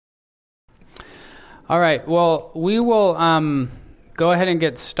All right, well, we will go ahead and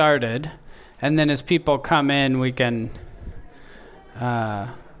get started, and then as people come in, we can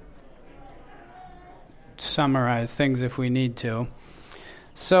summarize things if we need to.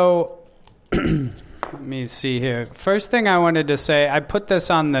 So, let me see here. First thing I wanted to say, I put this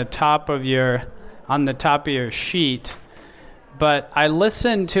on the top of your sheet, but I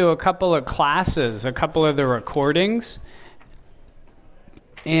listened to a couple of classes, a couple of the recordings,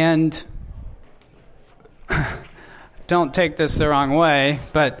 and don't take this the wrong way,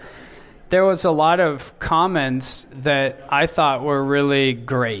 but there was a lot of comments that I thought were really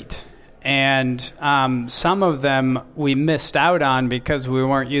great. And some of them we missed out on because we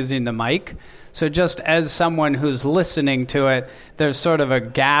weren't using the mic. So just as someone who's listening to it, there's sort of a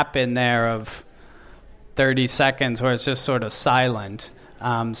gap in there of 30 seconds where it's just sort of silent.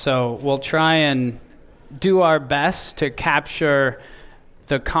 So we'll try and do our best to capture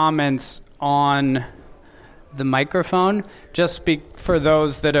the comments on the microphone. Just for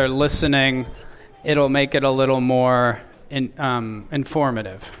those that are listening, it'll make it a little more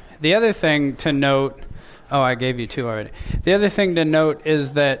informative. The other thing to note, I gave you two already. The other thing to note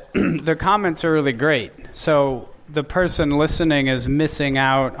is that the comments are really great. So the person listening is missing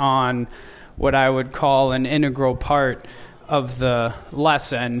out on what I would call an integral part of the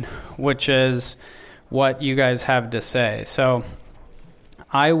lesson, which is what you guys have to say. So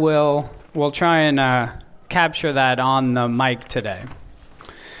we'll try and capture that on the mic today.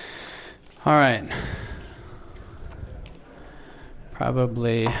 All right.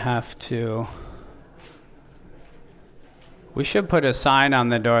 Probably have to... We should put a sign on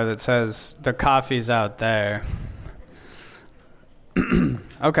the door that says, "The coffee's out there."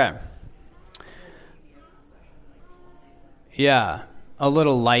 Okay. Yeah, a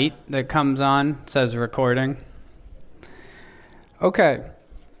little light that comes on, says recording. Okay.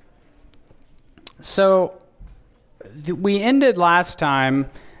 So we ended last time,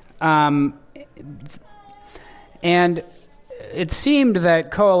 and it seemed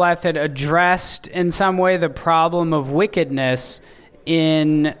that Koheleth had addressed in some way the problem of wickedness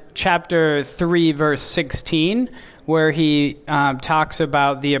in chapter 3, verse 16, where he talks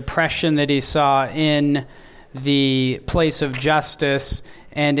about the oppression that he saw in the place of justice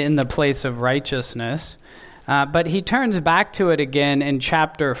and in the place of righteousness. But he turns back to it again in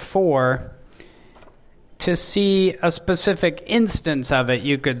chapter 4 to see a specific instance of it,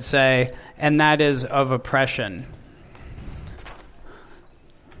 you could say, and that is of oppression.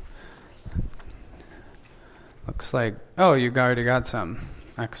 Looks like, you already got some.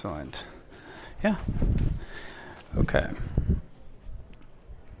 Excellent. Yeah. Okay.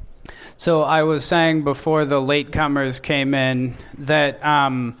 So I was saying before the latecomers came in that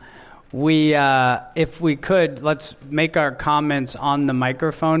if we could, let's make our comments on the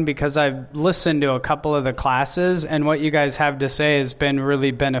microphone, because I've listened to a couple of the classes, and what you guys have to say has been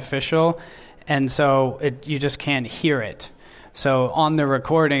really beneficial, and so you just can't hear it. So on the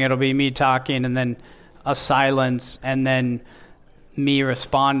recording, it'll be me talking, and then a silence, and then me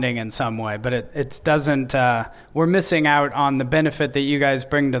responding in some way. But it doesn't, we're missing out on the benefit that you guys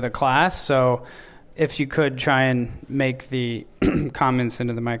bring to the class. So if you could try and make the comments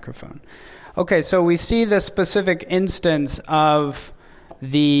into the microphone. Okay, so we see the specific instance of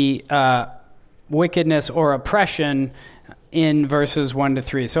the wickedness or oppression in verses 1 to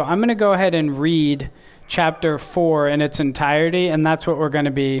 3. So I'm going to go ahead and read chapter 4 in its entirety, and that's what we're going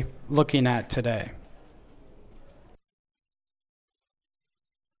to be looking at today.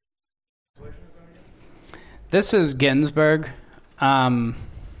 This is Ginsburg. There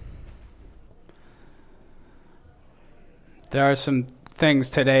are some things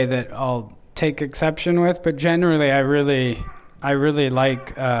today that I'll take exception with, but generally I really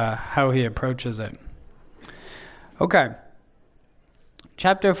like how he approaches it. Okay.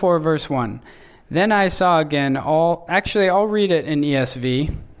 Chapter 4, verse 1. Then I saw again I'll read it in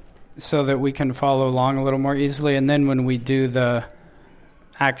ESV so that we can follow along a little more easily, and then when we do the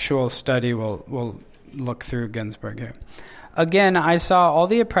actual study, we'll look through Ginsburg here. Again, I saw all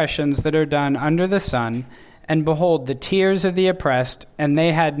the oppressions that are done under the sun, and behold, the tears of the oppressed, and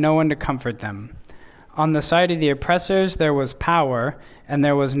they had no one to comfort them. On the side of the oppressors there was power, and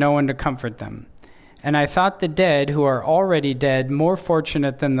there was no one to comfort them. And I thought the dead who are already dead more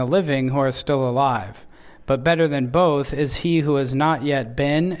fortunate than the living who are still alive. But better than both is he who has not yet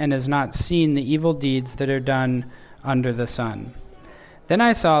been and has not seen the evil deeds that are done under the sun. Then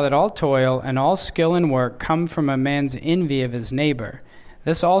I saw that all toil and all skill in work come from a man's envy of his neighbor.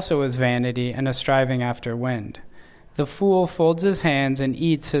 This also is vanity and a striving after wind. The fool folds his hands and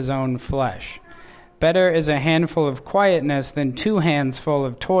eats his own flesh. Better is a handful of quietness than 2 hands full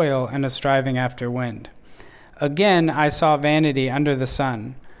of toil and a striving after wind. Again, I saw vanity under the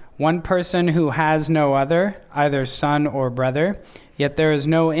sun. One person who has no other, either son or brother, yet there is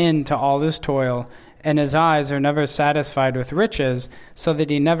no end to all his toil, and his eyes are never satisfied with riches, so that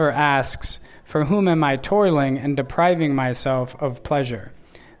he never asks, "For whom am I toiling and depriving myself of pleasure?"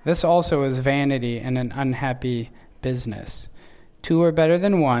 This also is vanity and an unhappy business. 2 are better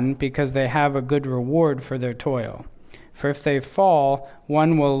than 1, because they have a good reward for their toil. For if they fall,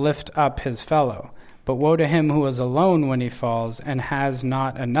 one will lift up his fellow. But woe to him who is alone when he falls, and has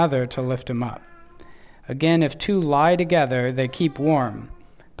not another to lift him up. Again, if 2 lie together, they keep warm.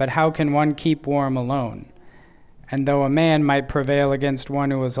 But how can one keep warm alone? And though a man might prevail against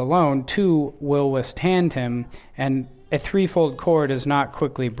one who is alone, 2 will withstand him, and a threefold cord is not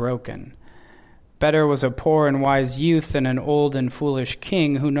quickly broken. Better was a poor and wise youth than an old and foolish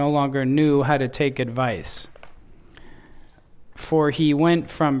king who no longer knew how to take advice. For he went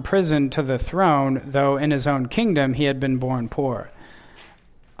from prison to the throne, though in his own kingdom he had been born poor.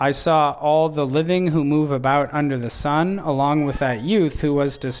 I saw all the living who move about under the sun, along with that youth who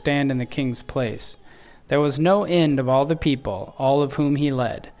was to stand in the king's place. There was no end of all the people, all of whom he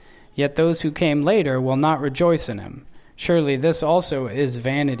led. Yet those who came later will not rejoice in him. Surely this also is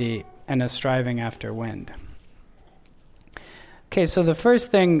vanity and a striving after wind. Okay, so the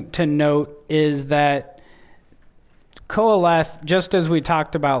first thing to note is that Koheleth, just as we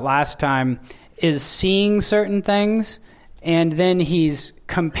talked about last time, is seeing certain things, and then he's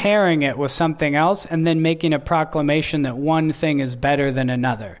comparing it with something else, and then making a proclamation that one thing is better than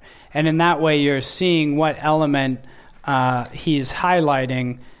another. And in that way, you're seeing what element he's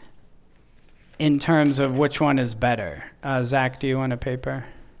highlighting in terms of which one is better. Zach, do you want a paper?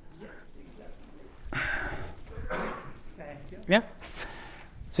 Yeah?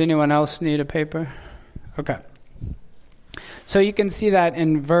 Does anyone else need a paper? Okay. So you can see that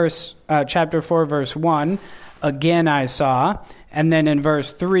in chapter 4, verse 1, again I saw. And then in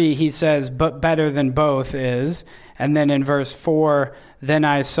verse 3, he says, but better than both is. And then in verse 4, then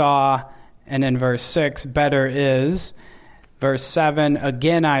I saw. And in verse 6, better is. Verse 7,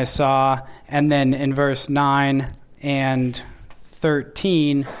 again I saw. And then in verse 9 and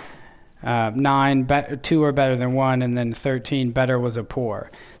 13, 2 are better than 1, and then 13, better was a poor.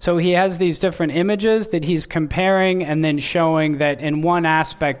 So he has these different images that he's comparing and then showing that in one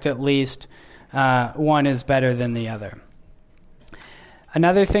aspect at least, one is better than the other.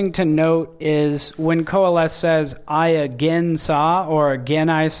 Another thing to note is when Koheleth says, I again saw, or again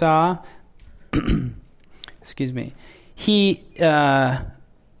I saw, excuse me,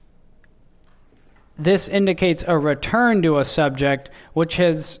 this indicates a return to a subject which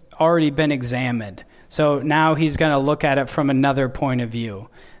has already been examined. So now he's going to look at it from another point of view.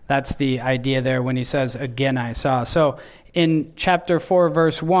 That's the idea there when he says, again I saw. So in chapter 4,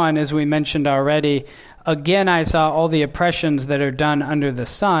 verse 1, as we mentioned already, again I saw all the oppressions that are done under the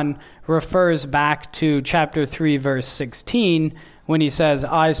sun, refers back to chapter 3, verse 16, when he says,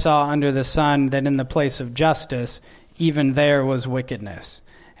 I saw under the sun that in the place of justice, even there was wickedness.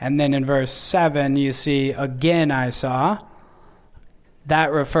 And then in verse 7, you see, again I saw.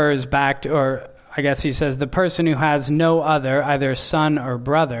 That refers back to, or I guess he says, the person who has no other, either son or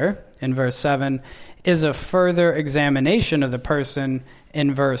brother, in verse 7, is a further examination of the person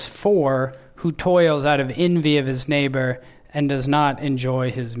in verse 4, who toils out of envy of his neighbor and does not enjoy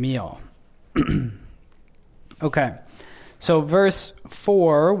his meal. Okay, so verse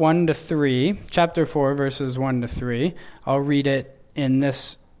 4, 1 to 3, chapter 4, verses 1 to 3, I'll read it in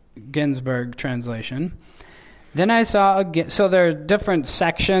this Ginsburg translation. Then I saw again, so there are different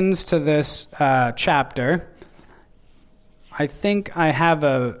sections to this chapter. I think I have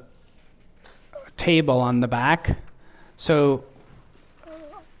a table on the back. So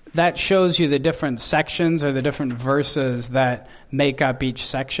that shows you the different sections or the different verses that make up each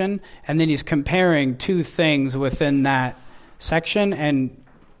section. And then he's comparing two things within that section and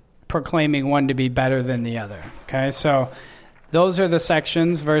proclaiming one to be better than the other. Okay, so those are the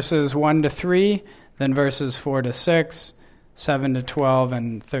sections, verses 1 to 3, then verses 4 to 6, 7 to 12,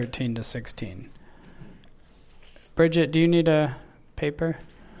 and 13 to 16. Bridget, do you need a paper?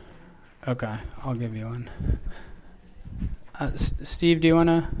 Okay, I'll give you one. Steve, do you want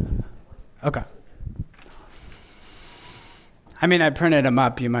to? Okay. I mean, I printed them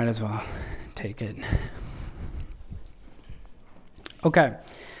up. You might as well take it. Okay.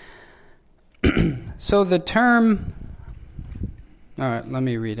 So the term... All right, let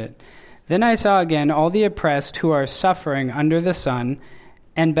me read it. Then I saw again all the oppressed who are suffering under the sun,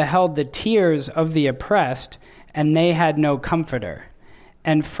 and beheld the tears of the oppressed, and they had no comforter.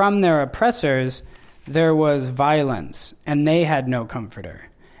 And from their oppressors there was violence, and they had no comforter.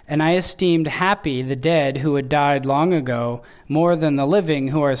 And I esteemed happy the dead who had died long ago more than the living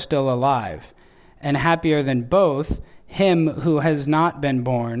who are still alive. And happier than both, him who has not been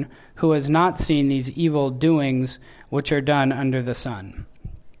born, who has not seen these evil doings which are done under the sun.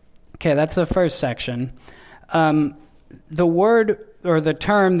 Okay, that's the first section. The word or the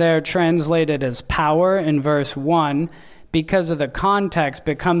term there translated as power in verse 1, because of the context,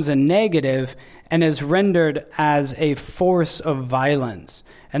 becomes a negative and is rendered as a force of violence.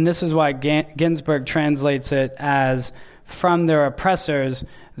 And this is why Ginsburg translates it as, from their oppressors,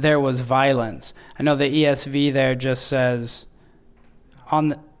 there was violence. I know the ESV there just says,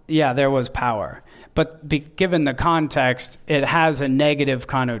 there was power. But given the context, it has a negative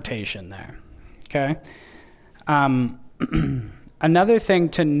connotation there. Okay? Another thing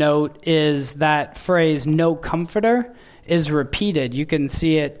to note is that phrase, no comforter, is repeated. You can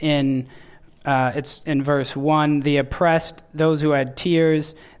see it it's in verse 1. The oppressed, those who had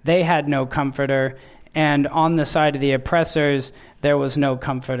tears, they had no comforter. And on the side of the oppressors, there was no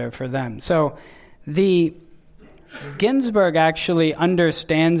comforter for them. So Ginsburg actually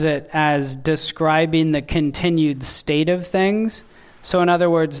understands it as describing the continued state of things. So in other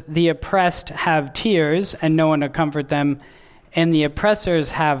words, the oppressed have tears and no one to comfort them, and the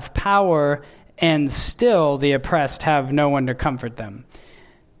oppressors have power and still the oppressed have no one to comfort them.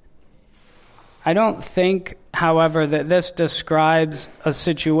 I don't think, however, that this describes a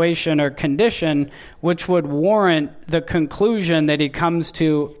situation or condition which would warrant the conclusion that he comes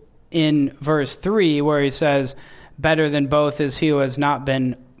to in verse 3, where he says, better than both is he who has not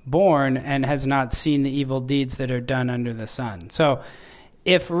been born and has not seen the evil deeds that are done under the sun. So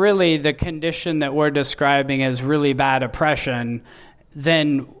if really the condition that we're describing is really bad oppression,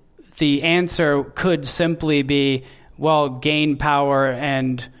 then the answer could simply be, well, gain power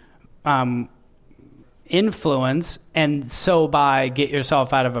and influence, and so by get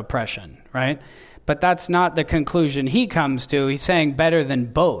yourself out of oppression, right? But that's not the conclusion he comes to. He's saying better than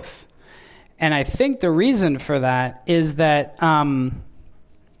both. And I think the reason for that is that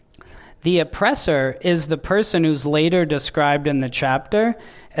the oppressor is the person who's later described in the chapter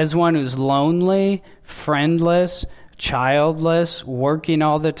as one who's lonely, friendless, childless, working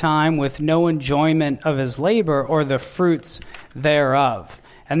all the time with no enjoyment of his labor or the fruits thereof.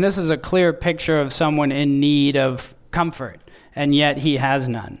 And this is a clear picture of someone in need of comfort, and yet he has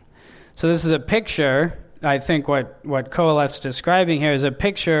none. So this is a picture, I think what Kohelet's describing here is a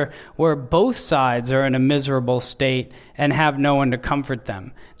picture where both sides are in a miserable state and have no one to comfort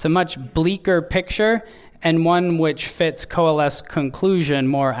them. It's a much bleaker picture, and one which fits Kohelet's conclusion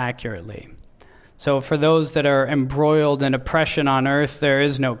more accurately. So for those that are embroiled in oppression on earth, there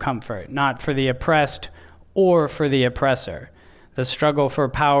is no comfort, not for the oppressed or for the oppressor. The struggle for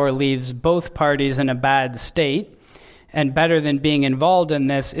power leaves both parties in a bad state, and better than being involved in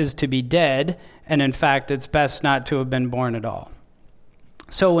this is to be dead, and in fact, it's best not to have been born at all.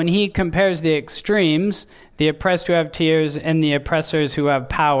 So when he compares the extremes, the oppressed who have tears and the oppressors who have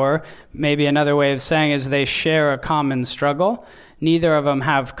power, maybe another way of saying is they share a common struggle. Neither of them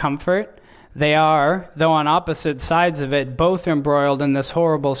have comfort. They are, though on opposite sides of it, both embroiled in this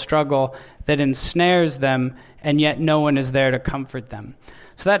horrible struggle that ensnares them, and yet no one is there to comfort them.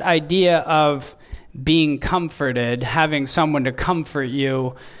 So that idea of being comforted, having someone to comfort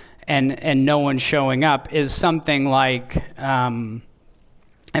you, and no one showing up is something like,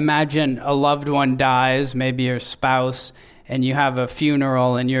 imagine a loved one dies, maybe your spouse, and you have a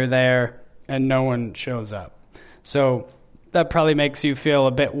funeral and you're there and no one shows up. So that probably makes you feel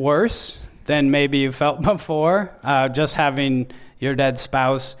a bit worse than maybe you felt before, just having your dead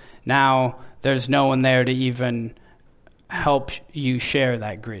spouse. Now there's no one there to even help you share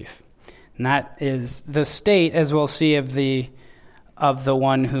that grief. And that is the state, as we'll see, of the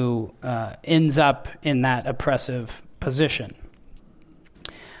one who ends up in that oppressive position.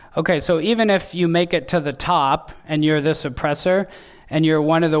 Okay, so even if you make it to the top and you're this oppressor and you're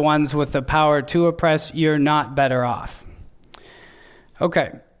one of the ones with the power to oppress, you're not better off.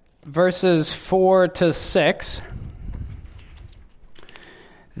 Okay, verses 4 to 6.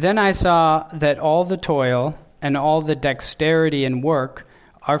 Then I saw that all the toil and all the dexterity and work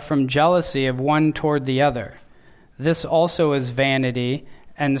are from jealousy of one toward the other. This also is vanity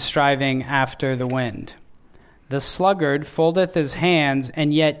and striving after the wind. The sluggard foldeth his hands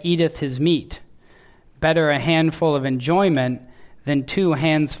and yet eateth his meat. Better a handful of enjoyment than 2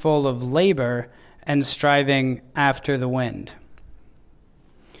 handsful of labor and striving after the wind.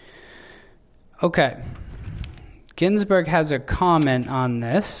 Okay. Ginsburg has a comment on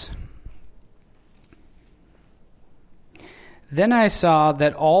this. Then I saw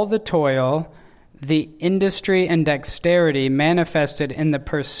that all the toil the industry and dexterity manifested in the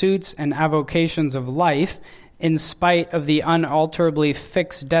pursuits and avocations of life, in spite of the unalterably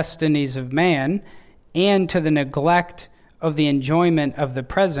fixed destinies of man, and to the neglect of the enjoyment of the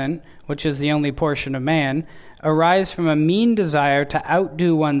present, which is the only portion of man, arise from a mean desire to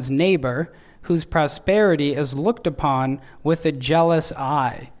outdo one's neighbor, whose prosperity is looked upon with a jealous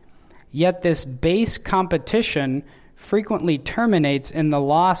eye. Yet this base competition frequently terminates in the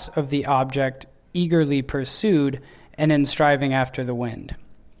loss of the object eagerly pursued and in striving after the wind.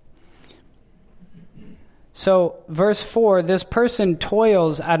 So, verse 4, this person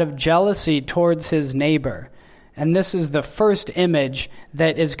toils out of jealousy towards his neighbor. And this is the first image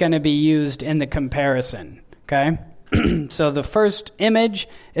that is going to be used in the comparison, okay? So the first image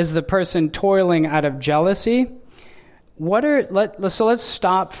is the person toiling out of jealousy. So let's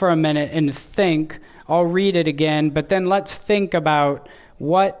stop for a minute and think. I'll read it again, but then let's think about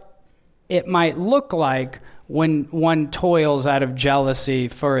what it might look like when one toils out of jealousy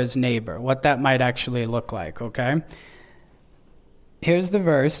for his neighbor, what that might actually look like, okay? Here's the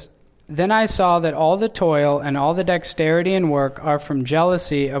verse. Then I saw that all the toil and all the dexterity and work are from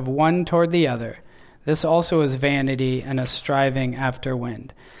jealousy of one toward the other. This also is vanity and a striving after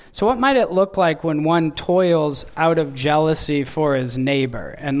wind. So what might it look like when one toils out of jealousy for his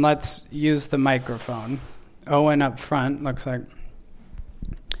neighbor? And let's use the microphone. Owen up front, looks like.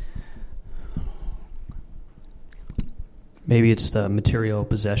 Maybe it's the material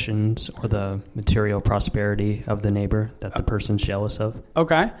possessions or the material prosperity of the neighbor that the person's jealous of.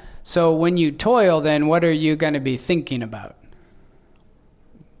 Okay. So when you toil, then what are you going to be thinking about?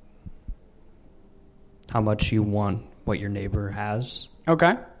 How much you want what your neighbor has.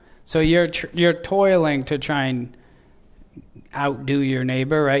 Okay. So you're toiling to try and outdo your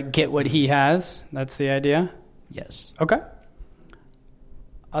neighbor, right? Get what he has. That's the idea? Yes. Okay.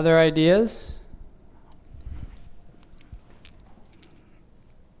 Other ideas?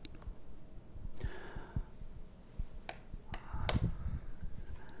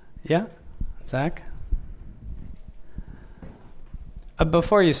 Yeah? Zach?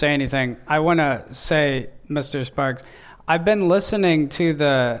 Before you say anything, I want to say, Mr. Sparks, I've been listening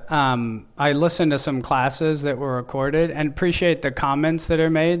to I listened to some classes that were recorded and appreciate the comments that are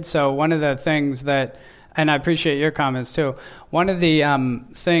made. So one of the things that, and I appreciate your comments too, one of the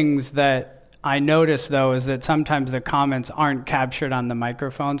things that I noticed though is that sometimes the comments aren't captured on the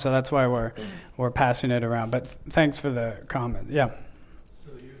microphone, so that's why we're passing it around. But thanks for the comment. Yeah.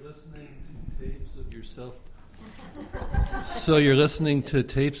 So you're listening to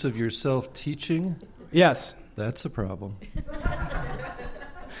tapes of yourself teaching? Yes. That's a problem.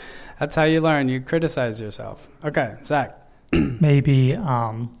 That's how you learn. You criticize yourself. Okay, Zach. Maybe,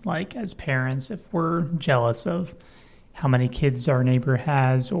 like as parents, if we're jealous of how many kids our neighbor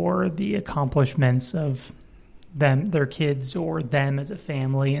has or the accomplishments of their kids or them as a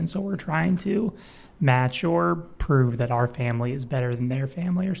family, and so we're trying to match or prove that our family is better than their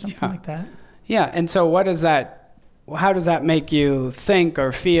family or something like that. Yeah, and so how does that make you think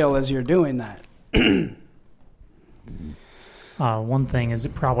or feel as you're doing that? One thing is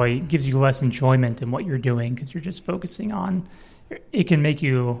it probably gives you less enjoyment in what you're doing because you're just focusing on, it can make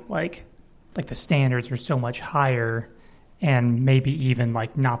you like the standards are so much higher and maybe even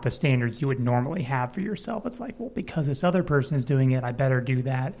like not the standards you would normally have for yourself. It's like, well, because this other person is doing it, I better do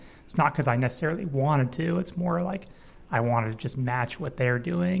that. It's not because I necessarily wanted to. It's more like I wanted to just match what they're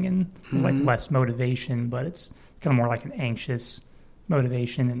doing and like less motivation, but it's kind of more like an anxious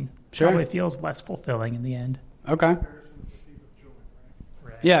motivation and probably feels less fulfilling in the end. Okay.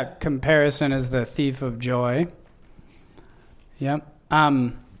 Yeah, comparison is the thief of joy. Yep.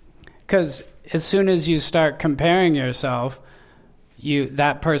 Because as soon as you start comparing yourself,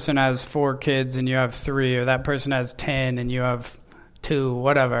 that person has 4 kids and you have 3, or that person has 10 and you have 2,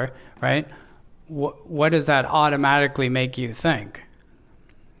 whatever, right? What does that automatically make you think?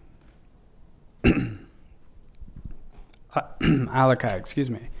 Alakai, excuse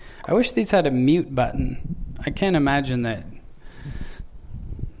me. I wish these had a mute button. I can't imagine that.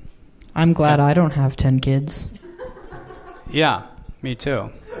 I'm glad I don't have 10 kids. Yeah, me too.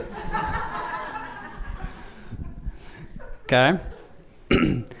 Okay.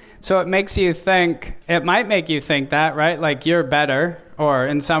 So it makes you think, it might make you think that, right? Like you're better, or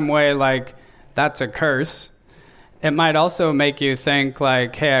in some way like that's a curse. It might also make you think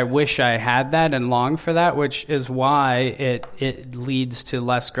like, hey, I wish I had that and long for that, which is why it leads to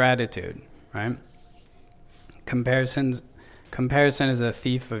less gratitude, right? Comparison is a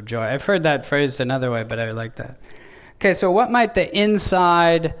thief of joy. I've heard that phrased another way, but I like that. Okay, so what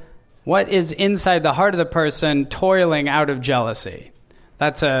is inside the heart of the person toiling out of jealousy?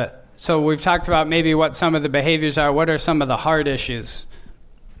 That's a So we've talked about maybe what some of the behaviors are. What are some of the hard issues?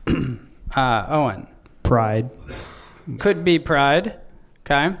 Owen. Pride. Could be pride.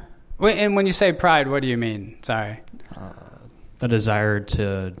 Okay. And when you say pride, what do you mean? Sorry. The desire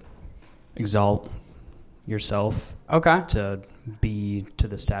to exalt yourself. Okay. To be to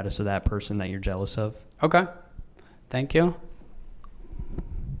the status of that person that you're jealous of. Okay. Thank you.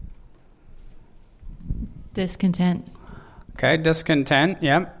 Discontent. Okay, discontent,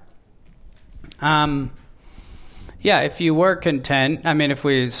 yep. Yeah, if you were content, I mean, if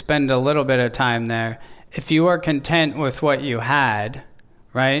we spend a little bit of time there, if you were content with what you had,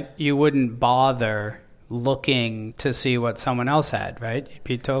 right, you wouldn't bother looking to see what someone else had, right? You'd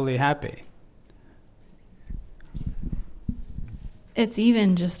be totally happy. It's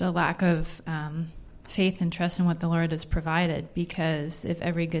even just a lack of faith and trust in what the Lord has provided, because if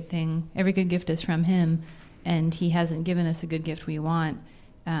every good gift is from Him, and He hasn't given us a good gift we want,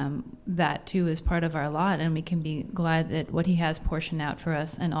 that too is part of our lot, and we can be glad that what He has portioned out for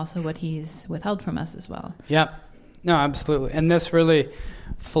us, and also what He's withheld from us as well. Yep. No, absolutely. And this really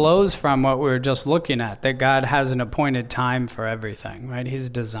flows from what we were just looking at, that God has an appointed time for everything, right? He's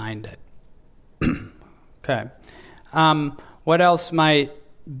designed it. Okay. What else might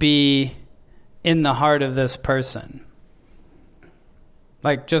be in the heart of this person?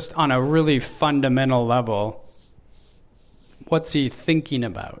 Like, just on a really fundamental level, what's he thinking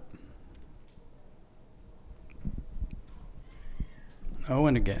about?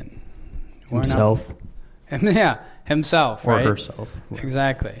 Owen again. Himself. Yeah, himself, or right? herself.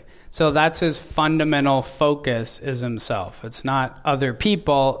 Exactly. So that's his fundamental focus, is himself. It's not other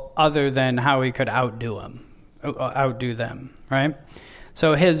people other than how he could outdo them, right?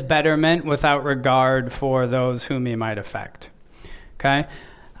 So his betterment without regard for those whom he might affect. Okay?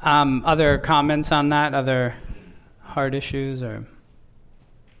 Other comments on that? Other hard issues? Or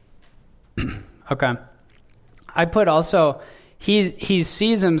okay. I put also, he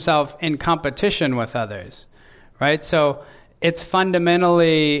sees himself in competition with others, right? So it's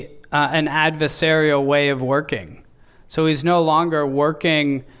fundamentally an adversarial way of working. So he's no longer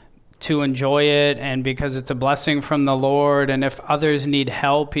working to enjoy it and because it's a blessing from the Lord, and if others need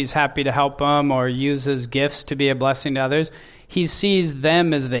help, he's happy to help them or use his gifts to be a blessing to others. He sees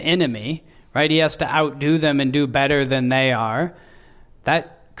them as the enemy, right? He has to outdo them and do better than they are.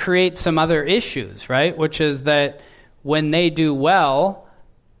 That creates some other issues, right? Which is that when they do well,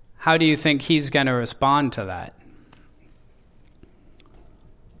 how do you think he's going to respond to that?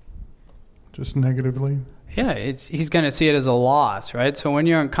 Just negatively. Yeah, he's going to see it as a loss, right? So when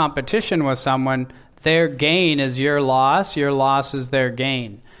you're in competition with someone, their gain is your loss is their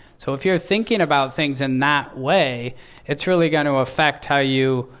gain. So if you're thinking about things in that way, it's really going to affect how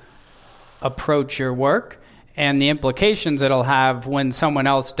you approach your work and the implications it'll have when someone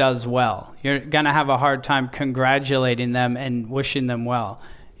else does well. You're going to have a hard time congratulating them and wishing them well.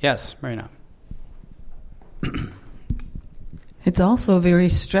 Yes, Marina. It's also a very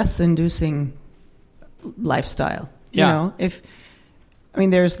stress-inducing lifestyle. Yeah.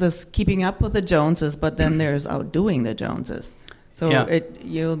 There's this keeping up with the Joneses, but then there's outdoing the Joneses. So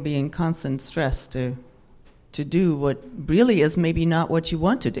you'll be in constant stress to do what really is maybe not what you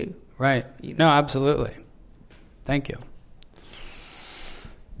want to do. Right. Even. No, absolutely. Thank you.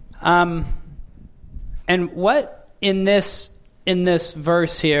 And what in this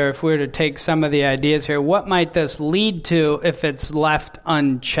verse here, if we were to take some of the ideas here, what might this lead to if it's left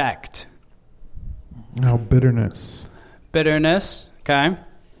unchecked? Now, bitterness. Bitterness, okay.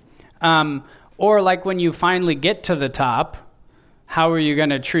 Or like when you finally get to the top, how are you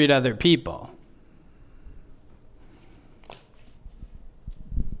going to treat other people?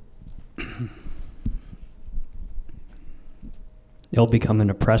 You'll become an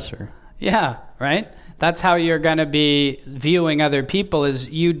oppressor. Yeah, right? That's how you're going to be viewing other people, is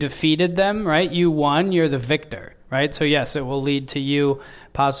you defeated them, right? You won, you're the victor, right? So yes, it will lead to you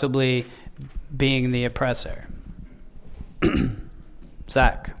possibly being the oppressor.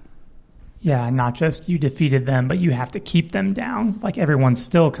 Zach. Yeah, not just you defeated them, but you have to keep them down. Like, everyone's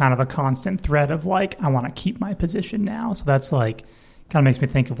still kind of a constant threat of like, I want to keep my position now. So that's like, kind of makes me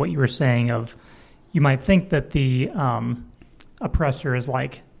think of what you were saying of, you might think that the oppressor is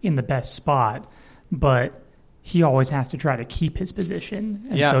like in the best spot, but he always has to try to keep his position.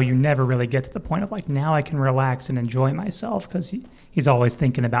 And so you never really get to the point of like, now I can relax and enjoy myself, because he's always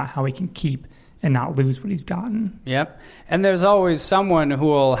thinking about how he can keep and not lose what he's gotten. Yep. And there's always someone who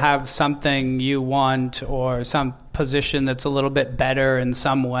will have something you want, or some position that's a little bit better in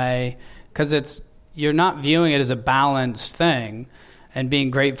some way, because you're not viewing it as a balanced thing and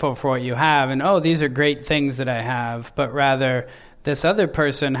being grateful for what you have and, oh, these are great things that I have, but rather this other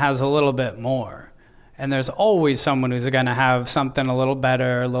person has a little bit more. And there's always someone who's going to have something a little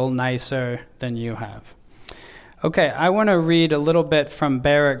better, a little nicer than you have. Okay, I want to read a little bit from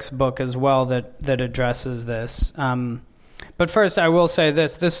Barrick's book as well that addresses this. But first, I will say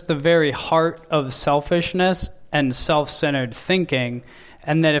this is the very heart of selfishness and self-centered thinking,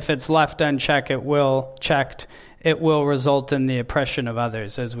 and that if it's left unchecked, it will result in the oppression of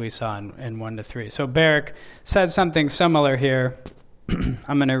others, as we saw in 1 to 3. So Barrick said something similar here.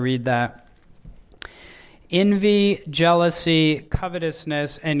 I'm going to read that. Envy, jealousy,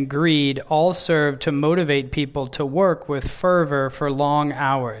 covetousness, and greed all serve to motivate people to work with fervor for long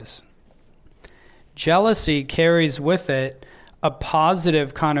hours. Jealousy carries with it a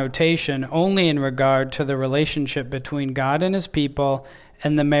positive connotation only in regard to the relationship between God and his people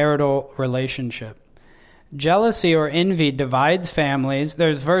and the marital relationship. Jealousy or envy divides families.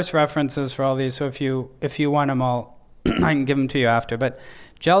 There's verse references for all these, so if you want them all, I can give them to you after. But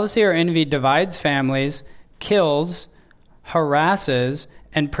jealousy or envy divides families, kills, harasses,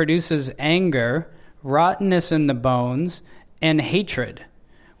 and produces anger, rottenness in the bones, and hatred.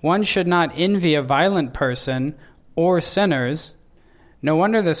 One should not envy a violent person or sinners. No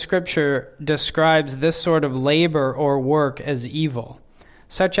wonder the scripture describes this sort of labor or work as evil.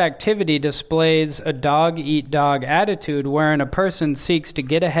 Such activity displays a dog-eat-dog attitude wherein a person seeks to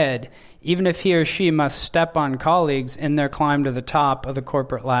get ahead, even if he or she must step on colleagues in their climb to the top of the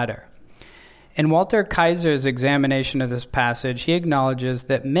corporate ladder. In Walter Kaiser's examination of this passage, he acknowledges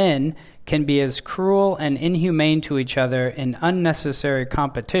that men can be as cruel and inhumane to each other in unnecessary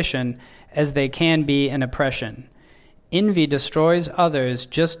competition as they can be in oppression. Envy destroys others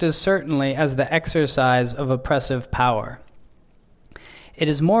just as certainly as the exercise of oppressive power. It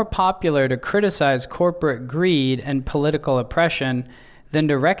is more popular to criticize corporate greed and political oppression than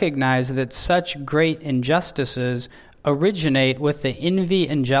to recognize that such great injustices originate with the envy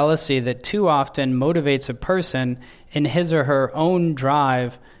and jealousy that too often motivates a person in his or her own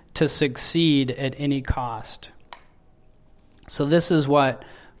drive to succeed at any cost. So this is what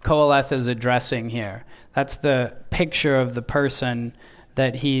Koheleth is addressing here. That's the picture of the person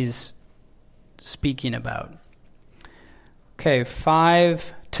that he's speaking about. Okay,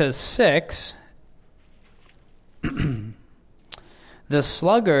 5 to 6. The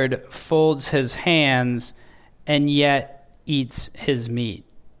sluggard folds his hands and yet eats his meat.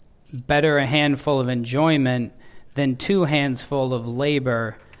 Better a handful of enjoyment than 2 hands full of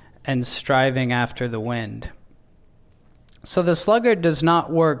labor and striving after the wind. So the sluggard does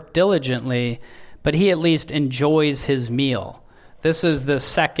not work diligently, but he at least enjoys his meal. This is the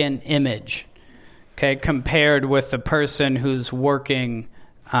second image, okay, compared with the person who's working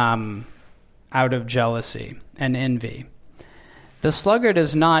out of jealousy and envy. The sluggard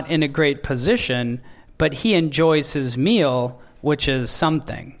is not in a great position, but he enjoys his meal, which is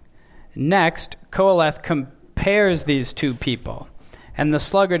something. Next, Koheleth compares these two people. And the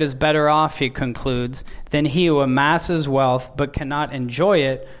sluggard is better off, he concludes, than he who amasses wealth but cannot enjoy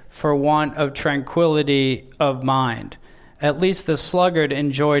it for want of tranquility of mind. At least the sluggard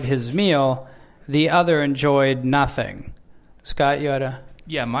enjoyed his meal, the other enjoyed nothing. Scott, you had a...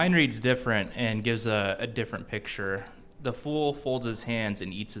 Yeah, mine reads different and gives a different picture. The fool folds his hands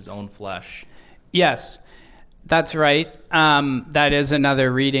and eats his own flesh. Yes, that's right. That is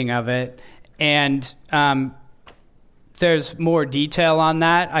another reading of it. And there's more detail on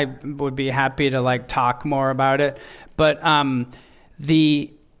that. I would be happy to talk more about it. But the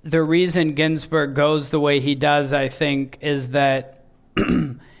reason Ginsburg goes the way he does, I think, is that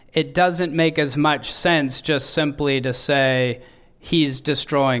it doesn't make as much sense just simply to say he's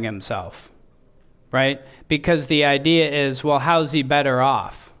destroying himself, right? Because the idea is, well, how's he better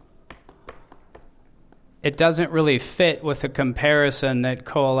off? It doesn't really fit with the comparison that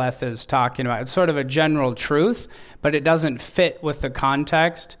Koheleth is talking about. It's sort of a general truth, but it doesn't fit with the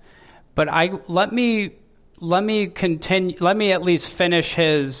context. But let me continue. Let me at least finish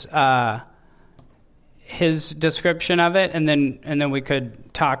his description of it, and then we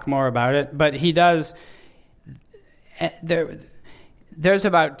could talk more about it. But he does. There's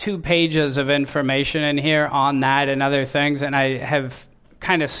about 2 pages of information in here on that and other things, and I have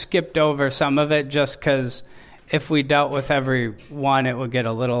kind of skipped over some of it just because if we dealt with every one, it would get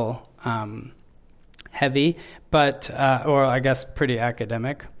a little heavy, but or I guess pretty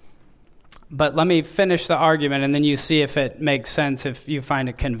academic. But let me finish the argument, and then you see if it makes sense, if you find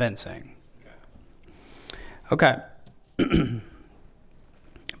it convincing. Okay.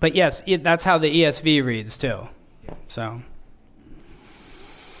 But yes, that's how the ESV reads too. So,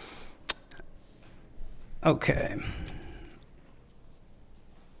 okay.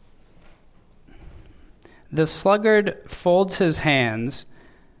 The sluggard folds his hands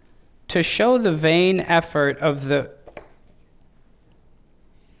to show the vain efforts of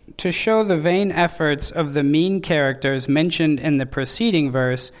the mean characters mentioned in the preceding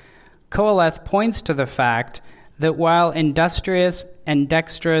verse. Koheleth points to the fact that while industrious and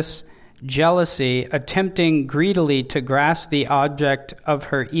dexterous jealousy, attempting greedily to grasp the object of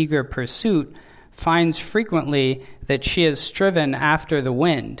her eager pursuit, finds frequently that she is striven after the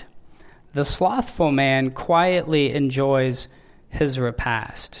wind, the slothful man quietly enjoys his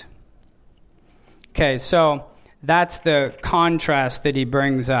repast. Okay, so that's the contrast that he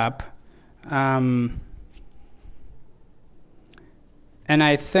brings up. And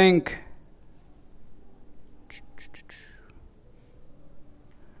I think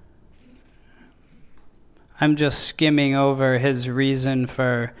I'm just skimming over his reason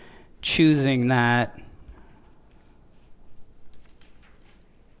for choosing that.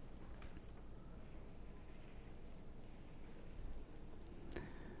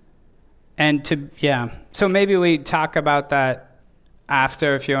 And so maybe we talk about that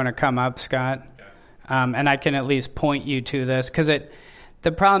after if you want to come up, Scott. And I can at least point you to this, because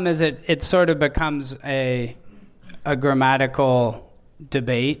the problem is it sort of becomes a grammatical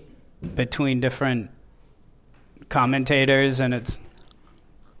debate between different commentators, and it's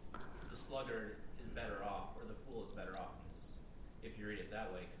the sluggard is better off, or the fool is better off, if you read it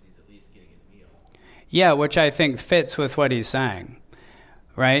that way, because he's at least getting his meal. Yeah, which I think fits with what he's saying,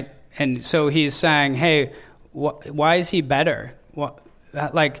 right? And so he's saying, hey, why is he better?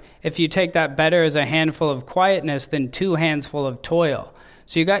 Like, if you take that better as a handful of quietness than 2 handsful of toil.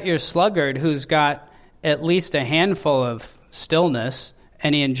 So you got your sluggard who's got at least a handful of stillness,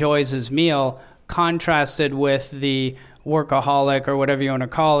 and he enjoys his meal, contrasted with the workaholic, or whatever you want to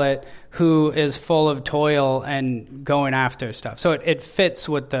call it, who is full of toil and going after stuff. So it fits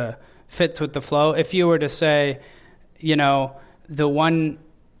with the flow. If you were to say, the one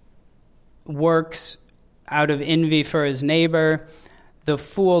works out of envy for his neighbor, the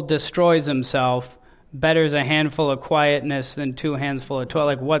fool destroys himself, better is a handful of quietness than 2 handsful of toil.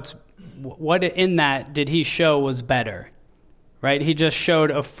 Like, what in that did he show was better? Right? He just showed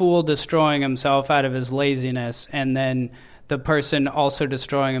a fool destroying himself out of his laziness, and then the person also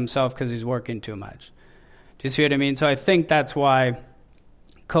destroying himself because he's working too much. Do you see what I mean? So I think that's why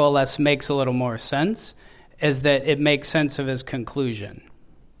Koheleth makes a little more sense, is that it makes sense of his conclusion.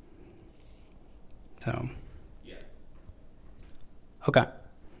 So, yeah. Okay.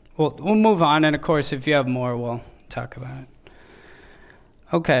 Well, we'll move on, and of course, if you have more, we'll talk about it.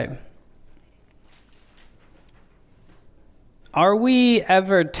 Okay. Are we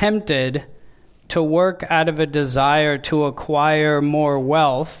ever tempted to work out of a desire to acquire more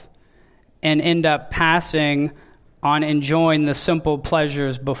wealth and end up passing on enjoying the simple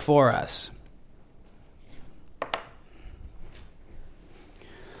pleasures before us?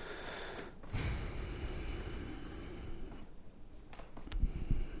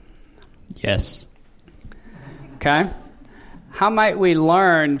 Yes. Okay. How might we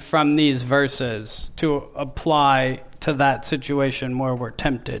learn from these verses to apply to that situation where we're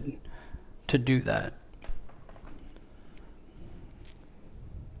tempted to do that?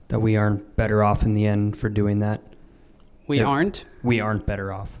 That we aren't better off in the end for doing that. We aren't? We aren't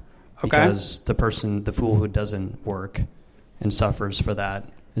better off. Okay. Because the fool who doesn't work and suffers for that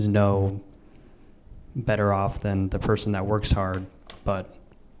is no better off than the person that works hard, but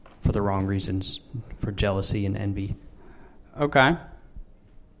for the wrong reasons, for jealousy and envy. Okay.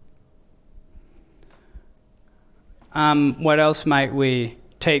 What else might we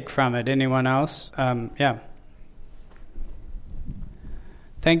take from it? Anyone else? Yeah.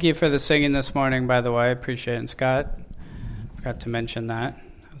 Thank you for the singing this morning, by the way. I appreciate it, Scott. Forgot to mention that.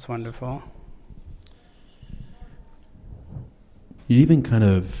 That was wonderful. It even kind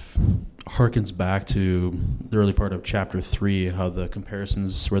of harkens back to the early part of chapter 3, how the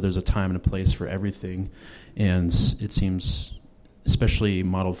comparisons where there's a time and a place for everything. And it seems especially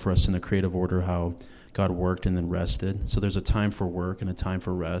modeled for us in the creative order how God worked and then rested. So there's a time for work and a time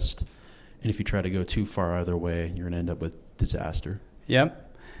for rest. And if you try to go too far either way, you're going to end up with disaster. Yep.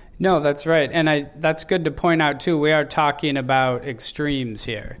 No, that's right. And that's good to point out, too. We are talking about extremes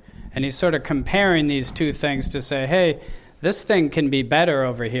here. And he's sort of comparing these two things to say, hey, this thing can be better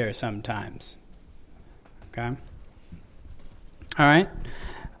over here sometimes. Okay? All right?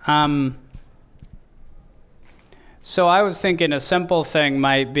 So I was thinking a simple thing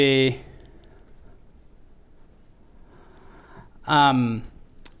might be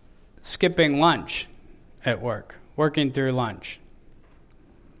skipping lunch at work, working through lunch.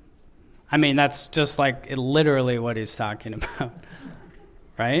 I mean, that's just like literally what he's talking about,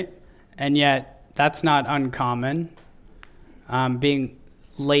 right? And yet that's not uncommon. Being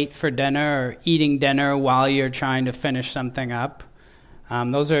late for dinner or eating dinner while you're trying to finish something up.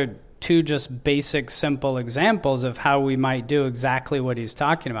 Those are two just basic, simple examples of how we might do exactly what he's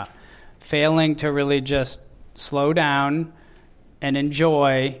talking about. Failing to really just slow down and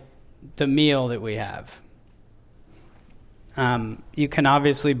enjoy the meal that we have. You can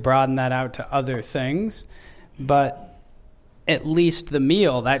obviously broaden that out to other things, but at least the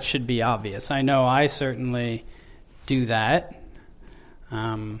meal, that should be obvious. I know I certainly do that,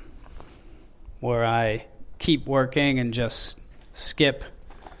 where I keep working and just skip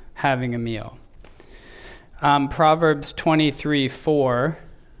having a meal. Proverbs 23:4.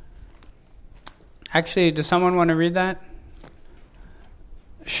 Actually, does someone want to read that?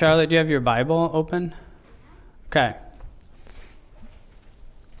 Charlotte, do you have your Bible open? Okay.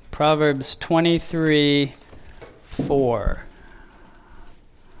 Proverbs 23:4.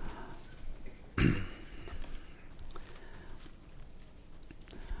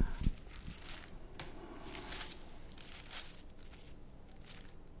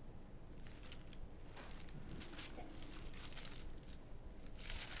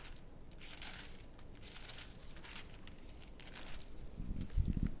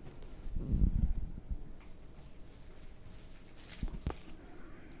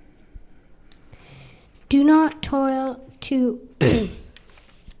 Do not toil to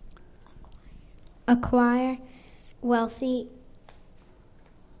acquire wealthy.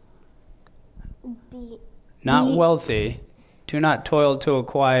 Not wealthy. Do not toil to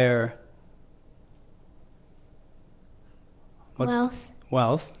acquire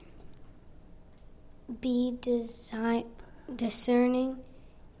wealth. Be discerning.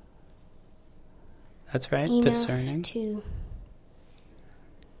 That's right, discerning.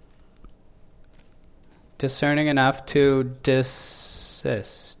 Discerning enough to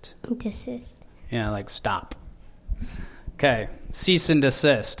desist. Yeah, like stop. Okay, cease and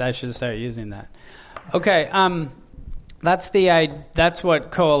desist. I should start using that. Okay, that's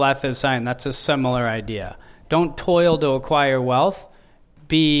what Koheleth is saying. That's a similar idea. Don't toil to acquire wealth.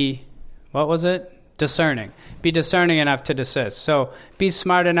 Be, what was it? Discerning. Be discerning enough to desist. So be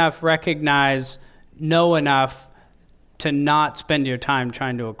smart enough, recognize, know enough to not spend your time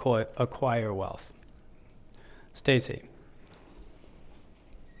trying to acquire wealth. Stacy.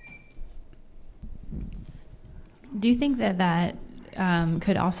 Do you think that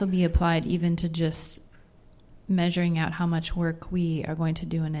could also be applied even to just measuring out how much work we are going to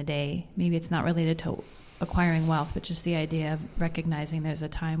do in a day? Maybe it's not related to acquiring wealth, but just the idea of recognizing there's a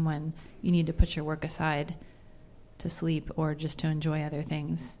time when you need to put your work aside to sleep or just to enjoy other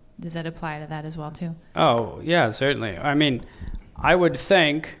things. Does that apply to that as well too? Oh, yeah, certainly. I mean, I would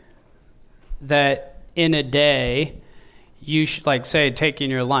think that in a day, you should, like, say, taking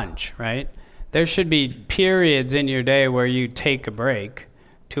your lunch, right? There should be periods in your day where you take a break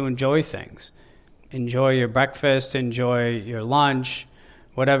to enjoy things. Enjoy your breakfast, enjoy your lunch,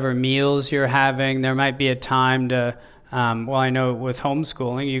 whatever meals you're having. There might be a time to, well, I know with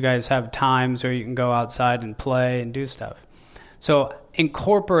homeschooling, you guys have times where you can go outside and play and do stuff. So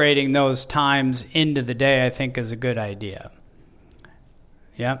incorporating those times into the day, I think, is a good idea.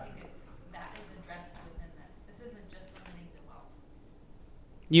 Yeah?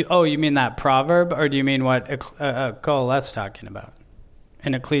 You mean that proverb, or do you mean what Koheleth's talking about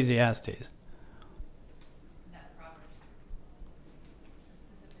in Ecclesiastes? That proverb.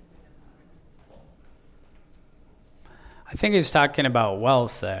 I think he's talking about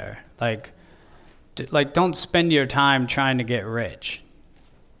wealth there. Like don't spend your time trying to get rich.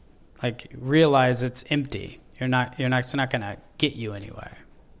 Like, realize it's empty. It's not going to get you anywhere.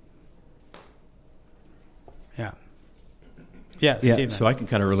 Yeah. Yeah, Stephen. So I can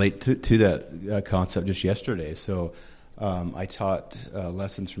kind of relate to that concept just yesterday. So I taught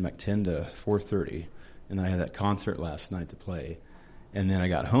lessons from 10 to 4:30, and then I had that concert last night to play. And then I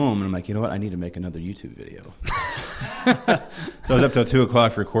got home, and I'm like, you know what? I need to make another YouTube video. So I was up till 2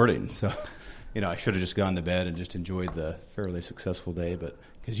 o'clock recording. So, I should have just gone to bed and just enjoyed the fairly successful day. But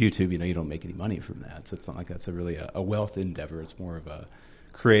because YouTube, you don't make any money from that. So it's not like that's a wealth endeavor. It's more of a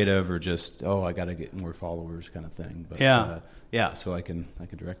creative or just, I got to get more followers kind of thing. But so I can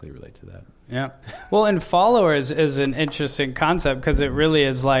directly relate to that. Yeah. Well, and followers is an interesting concept because it really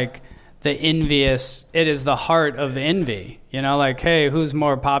is like the envious, it is the heart of envy. Like, hey, who's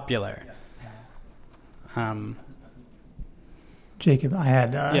more popular? Jacob, I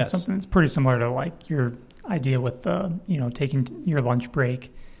had something that's pretty similar to like your idea with taking your lunch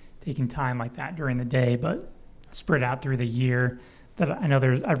break, taking time like that during the day, but spread out through the year. That I know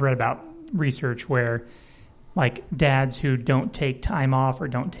I've read about research where like dads who don't take time off or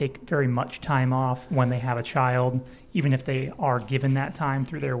don't take very much time off when they have a child, even if they are given that time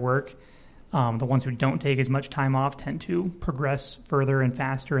through their work. The ones who don't take as much time off tend to progress further and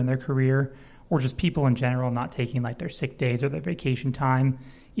faster in their career, or just people in general not taking like their sick days or their vacation time.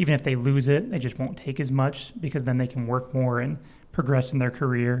 Even if they lose it, they just won't take as much because then they can work more and progress in their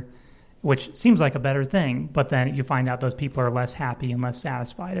career, which seems like a better thing. But then you find out those people are less happy and less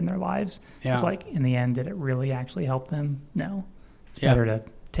satisfied in their lives. Yeah. It's like, in the end, did it really actually help them? No. It's better to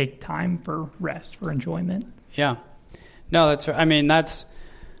take time for rest, for enjoyment. Yeah. No, that's right. I mean, that's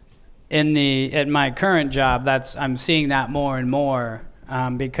at my current job, I'm seeing that more and more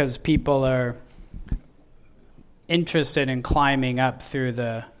because people are interested in climbing up through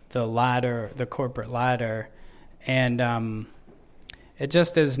the ladder, the corporate ladder, and it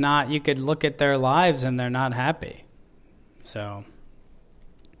just is not. You could look at their lives and they're not happy. So,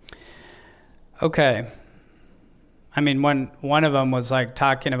 okay. I mean, one of them was like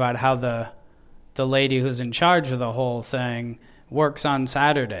talking about how the lady who's in charge of the whole thing works on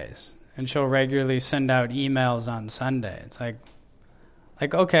Saturdays, and she'll regularly send out emails on Sunday. It's like,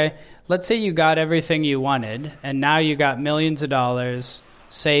 okay, let's say you got everything you wanted, and now you got millions of dollars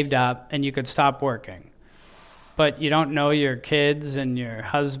saved up, and you could stop working. But you don't know your kids and your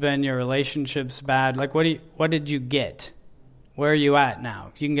husband, your relationship's bad. Like, what did you get? Where are you at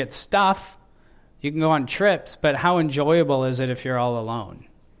now? You can get stuff, you can go on trips, but how enjoyable is it if you're all alone?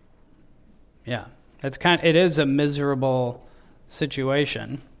 Yeah, it is a miserable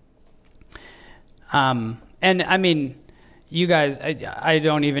situation. And I mean, you guys, I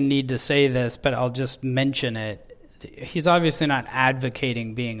don't even need to say this, but I'll just mention it. He's obviously not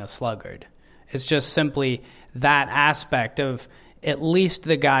advocating being a sluggard. It's just simply that aspect of at least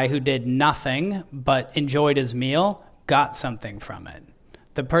the guy who did nothing but enjoyed his meal got something from it.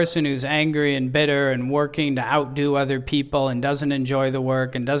 The person who's angry and bitter and working to outdo other people and doesn't enjoy the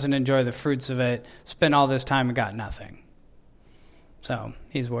work and doesn't enjoy the fruits of it, spent all this time and got nothing. So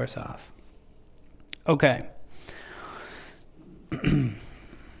he's worse off. Okay.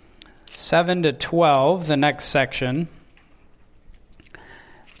 7 to 12, the next section.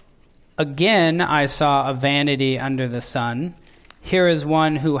 Again, I saw a vanity under the sun. Here is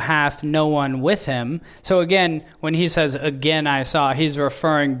one who hath no one with him. So again, when he says, again I saw, he's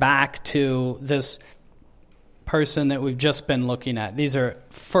referring back to this person that we've just been looking at. These are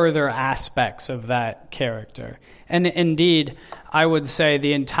further aspects of that character. And indeed, I would say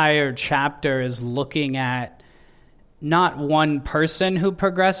the entire chapter is looking at not one person who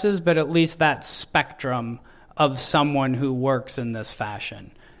progresses, but at least that spectrum of someone who works in this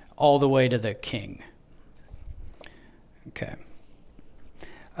fashion, all the way to the king. Okay.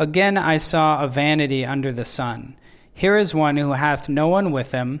 Again I saw a vanity under the sun. Here is one who hath no one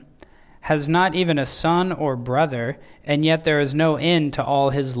with him, has not even a son or brother, and yet there is no end to all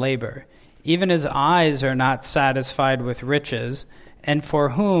his labor. Even his eyes are not satisfied with riches, and for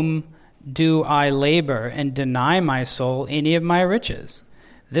whom do I labor and deny my soul any of my riches?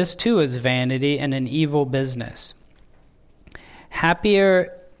 This too is vanity and an evil business.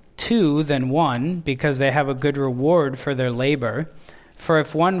 Happier two than one, because they have a good reward for their labor. For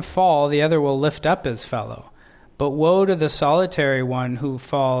if one fall, the other will lift up his fellow. But woe to the solitary one who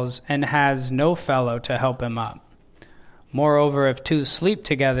falls and has no fellow to help him up. Moreover, if two sleep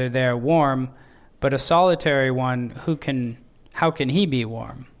together, they are warm, but a solitary one, how can he be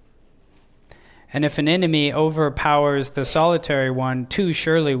warm? And if an enemy overpowers the solitary one, two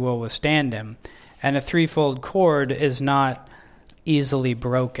surely will withstand him, and a threefold cord is not easily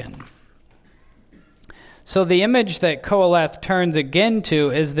broken. So the image that Koheleth turns again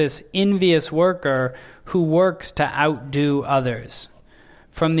to is this envious worker who works to outdo others.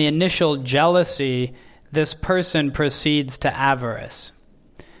 From the initial jealousy, this person proceeds to avarice.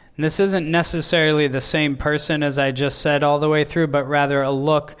 And this isn't necessarily the same person as I just said all the way through, but rather a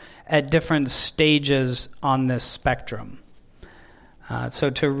look at different stages on this spectrum. So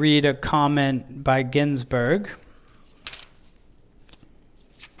to read a comment by Ginsburg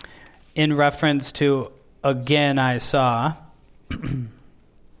in reference to again I saw,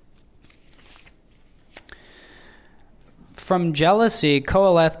 from jealousy,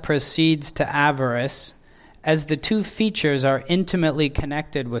 Koheleth proceeds to avarice, as the two features are intimately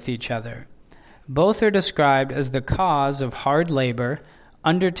connected with each other. Both are described as the cause of hard labor,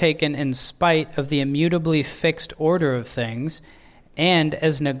 undertaken in spite of the immutably fixed order of things, and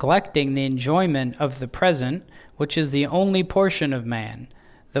as neglecting the enjoyment of the present, which is the only portion of man.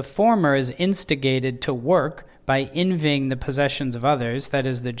 The former is instigated to work by envying the possessions of others, that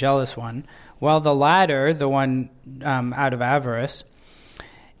is, the jealous one, while the latter, the one out of avarice,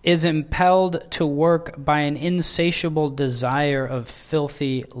 is impelled to work by an insatiable desire of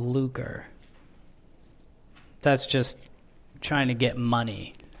filthy lucre. That's just trying to get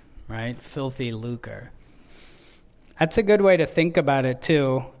money, right? Filthy lucre. That's a good way to think about it,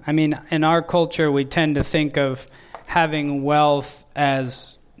 too. I mean, in our culture, we tend to think of having wealth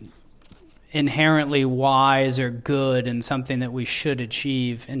as inherently wise or good and something that we should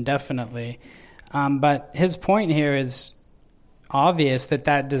achieve indefinitely. But his point here is obvious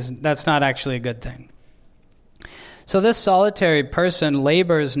that's not actually a good thing. So this solitary person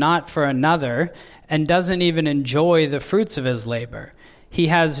labors not for another and doesn't even enjoy the fruits of his labor. He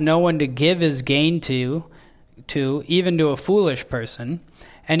has no one to give his gain to even to a foolish person,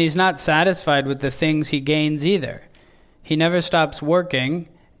 and he's not satisfied with the things he gains either. He never stops working,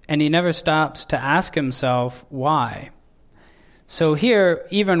 and he never stops to ask himself why. So here,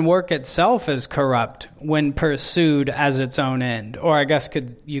 even work itself is corrupt when pursued as its own end. Or I guess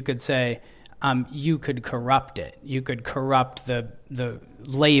you could say you could corrupt it. You could corrupt the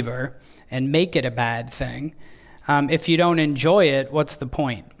labor and make it a bad thing. If you don't enjoy it, what's the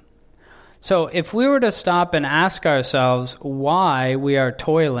point? So if we were to stop and ask ourselves why we are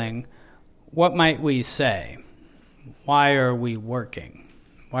toiling, what might we say? Why are we working?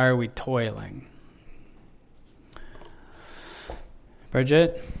 Why are we toiling?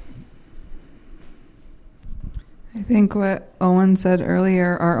 Bridget? I think what Owen said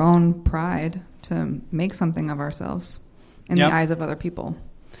earlier, our own pride to make something of ourselves in the eyes of other people.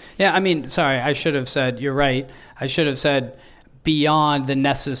 Yeah, I mean, sorry, I should have said, you're right. I should have said beyond the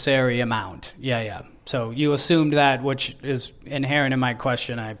necessary amount. Yeah. So you assumed that, which is inherent in my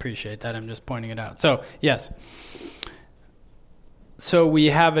question. I appreciate that. I'm just pointing it out. So, yes. So we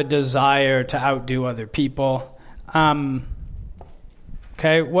have a desire to outdo other people.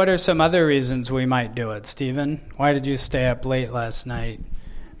 Okay, what are some other reasons we might do it, Stephen? Why did you stay up late last night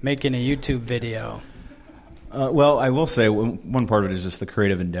making a YouTube video? Well, I will say one part of it is just the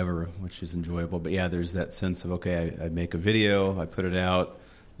creative endeavor, which is enjoyable. But yeah, there's that sense of, okay, I make a video, I put it out,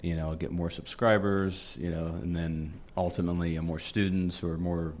 get more subscribers, and then ultimately more students or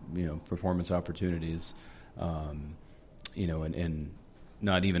more, performance opportunities, and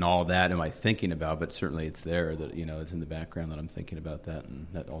not even all that am I thinking about, but certainly it's there that, it's in the background that I'm thinking about that, and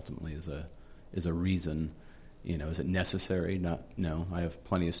that ultimately is a reason. Is it necessary? No. I have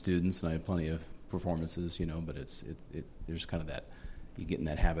plenty of students and I have plenty of performances, but there's kind of that, you get in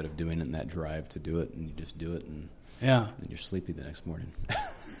that habit of doing it and that drive to do it, and you just do it, and then you're sleepy the next morning.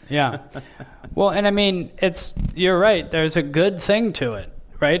 Yeah. Well, and I mean, you're right. There's a good thing to it,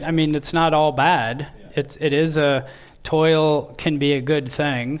 right? I mean, it's not all bad. Yeah. It is toil can be a good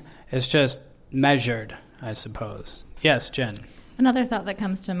thing. It's just measured, I suppose. Yes, Jen. Another thought that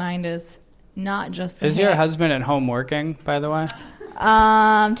comes to mind is not just Is your husband at home working, by the way?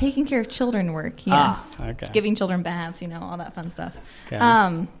 Taking care of children work, yes. Okay. Giving children baths, all that fun stuff.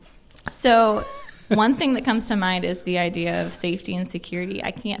 Okay. So one thing that comes to mind is the idea of safety and security. I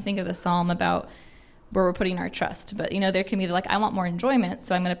can't think of the psalm about where we're putting our trust, but there can be I want more enjoyment,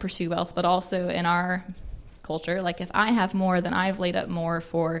 so I'm going to pursue wealth, but also in our culture, if I have more, then I've laid up more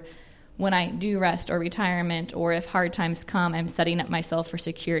for when I do rest or retirement, or if hard times come, I'm setting up myself for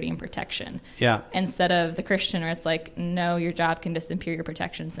security and protection. Yeah. Instead of the Christian where it's no, your job can disappear your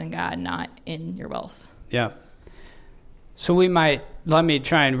protections in God, not in your wealth. Yeah. So let me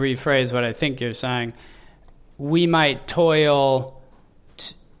try and rephrase what I think you're saying. We might toil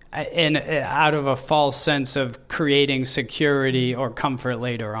out of a false sense of creating security or comfort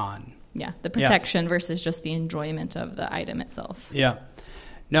later on. Yeah, the protection versus just the enjoyment of the item itself. Yeah.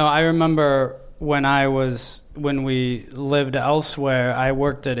 No, I remember when we lived elsewhere, I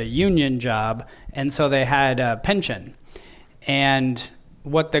worked at a union job, and so they had a pension. And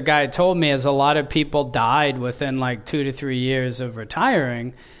what the guy told me is a lot of people died within 2 to 3 years of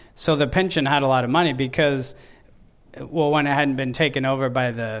retiring, so the pension had a lot of money because, when it hadn't been taken over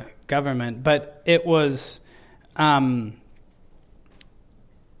by the government, but it was...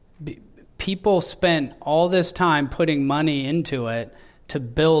 people spent all this time putting money into it to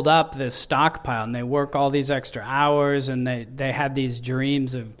build up this stockpile, and they work all these extra hours, and they had these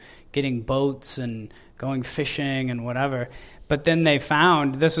dreams of getting boats and going fishing and whatever. But then they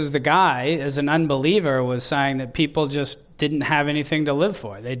found, this was the guy, as an unbeliever, was saying that people just didn't have anything to live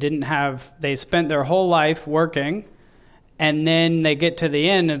for. They spent their whole life working, and then they get to the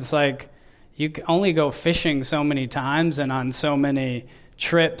end, and it's you can only go fishing so many times and on so many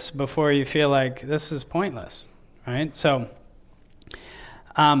trips before you feel like this is pointless, right? So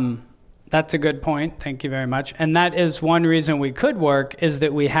that's a good point. Thank you very much. And that is one reason we could work, is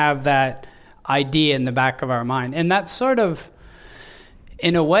that we have that idea in the back of our mind. And that's sort of,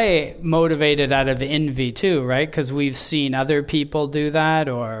 in a way, motivated out of envy too, right? Because we've seen other people do that,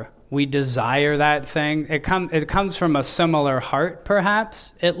 or we desire that thing. It comes from a similar heart,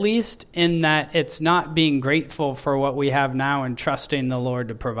 perhaps, at least, in that it's not being grateful for what we have now and trusting the Lord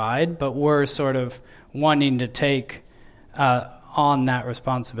to provide, but we're sort of wanting to take on that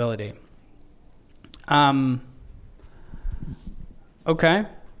responsibility. Okay.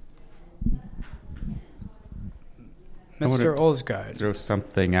 Mr. Olsgaard. Throw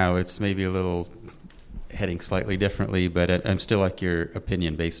something out. It's maybe a little heading slightly differently, but I'm still like your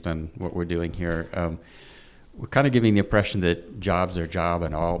opinion based on what we're doing here. We're kind of giving the impression that jobs are job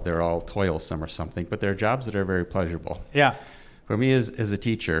and they're all toilsome or something, but there are jobs that are very pleasurable. Yeah. For me as a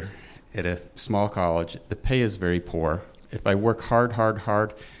teacher at a small college, the pay is very poor. If I work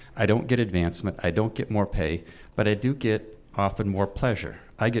hard, I don't get advancement, I don't get more pay, but I do get often more pleasure.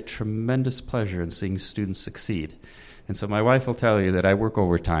 I get tremendous pleasure in seeing students succeed. And so my wife will tell you that I work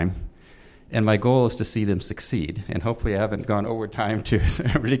overtime, and my goal is to see them succeed. And hopefully I haven't gone overtime to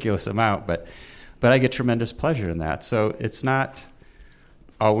a ridiculous amount, but I get tremendous pleasure in that. So it's not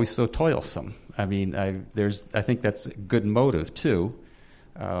always so toilsome. I mean, I think that's a good motive too.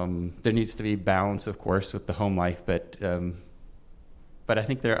 There needs to be balance, of course, with the home life, but I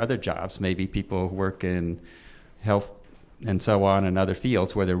think there are other jobs. Maybe people who work in health and so on and other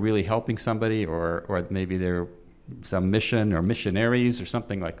fields where they're really helping somebody, or maybe they're some mission or missionaries or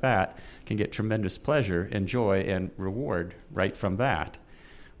something like that, can get tremendous pleasure and joy and reward right from that.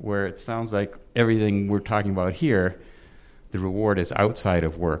 Where it sounds like everything we're talking about here, the reward is outside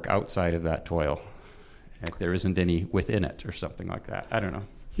of work, outside of that toil. Like there isn't any within it or something like that. I don't know.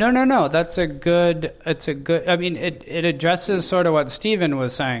 No. It's a good, I mean, it addresses sort of what Stephen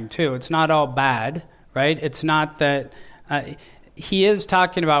was saying too. It's not all bad, right? It's not that, he is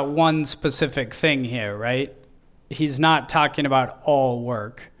talking about one specific thing here, right? He's not talking about all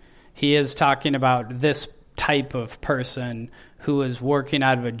work. He is talking about this type of person who is working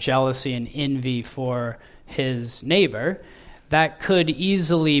out of a jealousy and envy for his neighbor. That could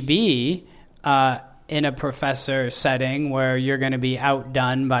easily be in a professor setting where you're going to be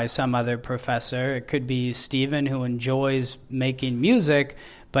outdone by some other professor. It could be Stephen, who enjoys making music,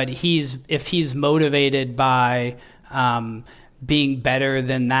 but if he's motivated by being better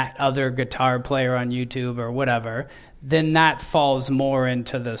than that other guitar player on YouTube or whatever, then that falls more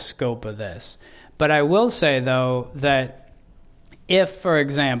into the scope of this. But I will say, though, that if, for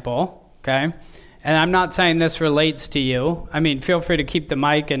example, okay, and I'm not saying this relates to you. I mean, feel free to keep the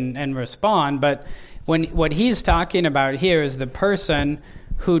mic and respond, but what he's talking about here is the person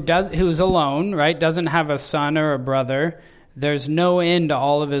who's alone, right, doesn't have a son or a brother. There's no end to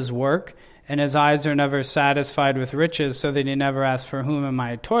all of his work, and his eyes are never satisfied with riches, so that he never asks, for whom am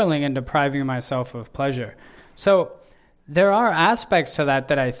I toiling and depriving myself of pleasure? So there are aspects to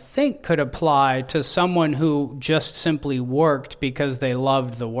that I think could apply to someone who just simply worked because they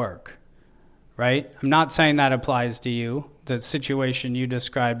loved the work, right? I'm not saying that applies to you. The situation you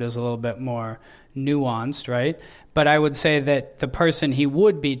described is a little bit more nuanced, right? But I would say that the person he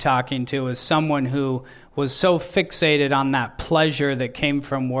would be talking to is someone who was so fixated on that pleasure that came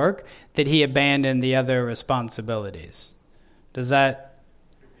from work that he abandoned the other responsibilities. Does that?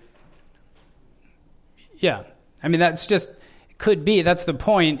 Yeah. I mean, that's just, could be, that's the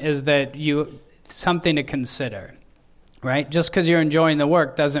point, is that something to consider, right? Just because you're enjoying the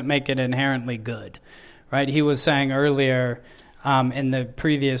work doesn't make it inherently good, right? He was saying earlier in the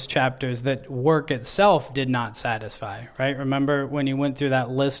previous chapters that work itself did not satisfy, right? Remember when he went through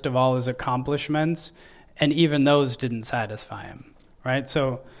that list of all his accomplishments, and even those didn't satisfy him, right?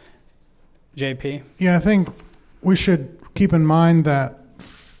 So, JP? Yeah, I think we should keep in mind that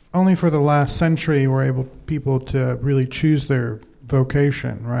only for the last century were able people to really choose their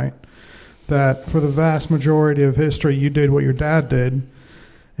vocation, right? That for the vast majority of history, you did what your dad did,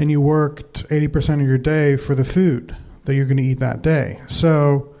 and you worked 80% of your day for the food that you're going to eat that day.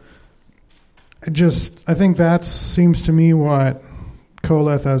 So I think that seems to me what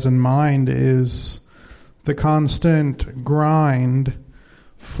Koleth has in mind is the constant grind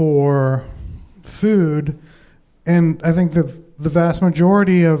for food. And I think the vast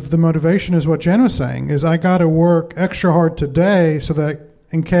majority of the motivation is what Jen was saying, is I got to work extra hard today so that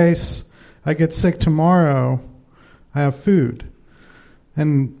in case I get sick tomorrow, I have food.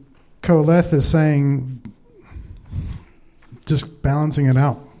 And Koleth is saying just balancing it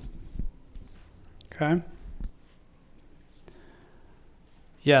out. Okay.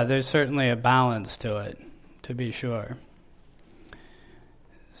 Yeah, there's certainly a balance to it, to be sure.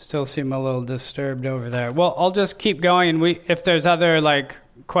 Still seem a little disturbed over there. Well, I'll just keep going. If there's other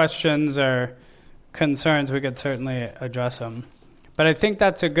questions or concerns, we could certainly address them. But I think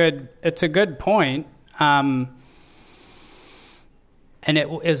it's a good point. And it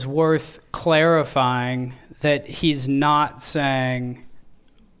is worth clarifying that he's not saying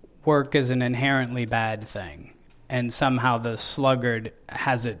work is an inherently bad thing and somehow the sluggard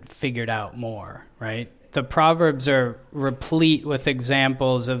has it figured out more, right? The Proverbs are replete with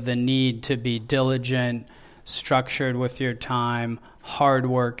examples of the need to be diligent, structured with your time,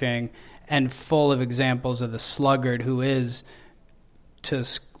 hardworking, and full of examples of the sluggard who is, to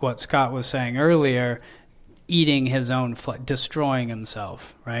what Scott was saying earlier, eating his own destroying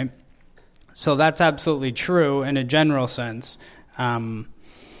himself, right? So that's absolutely true in a general sense.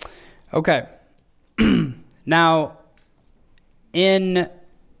 Okay. Now, in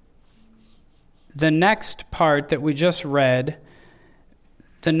the next part that we just read,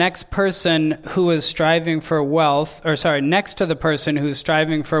 the next person who is striving for wealth, next to the person who's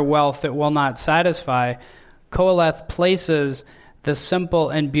striving for wealth that will not satisfy, Qoheleth places the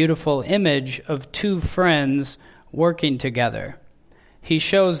simple and beautiful image of two friends working together. He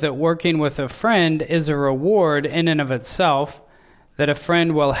shows that working with a friend is a reward in and of itself, that a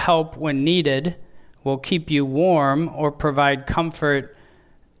friend will help when needed, will keep you warm, or provide comfort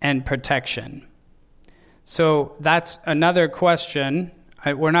and protection. So that's another question.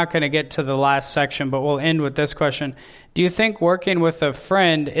 We're not going to get to the last section, but we'll end with this question. Do you think working with a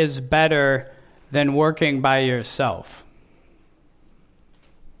friend is better than working by yourself?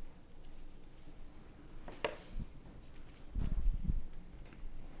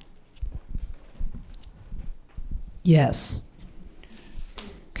 Yes.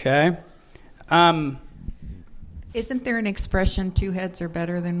 Okay. Isn't there an expression, two heads are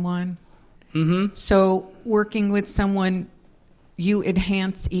better than one? Mm-hmm. So working with someone, you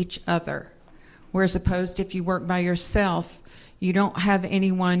enhance each other. Whereas opposed if you work by yourself, you don't have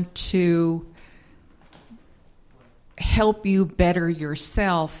anyone to help you better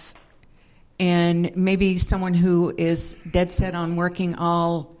yourself. And maybe someone who is dead set on working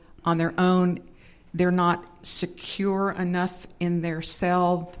all on their own, they're not secure enough in their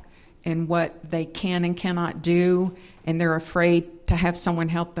self and what they can and cannot do, and they're afraid to have someone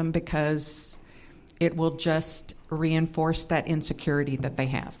help them because it will just reinforce that insecurity that they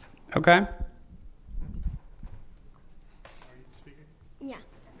have. Okay. Yeah.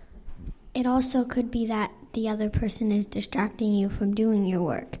 It also could be that the other person is distracting you from doing your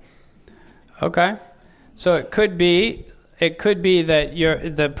work. Okay. So it could be that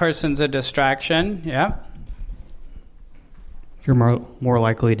the person's a distraction. Yeah. You're more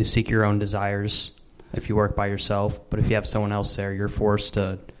likely to seek your own desires if you work by yourself. But if you have someone else there, you're forced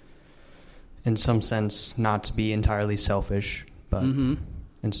to, in some sense, not to be entirely selfish, but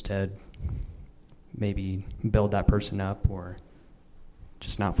instead maybe build that person up or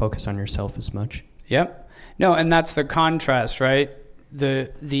just not focus on yourself as much. Yep. No, and that's the contrast, right?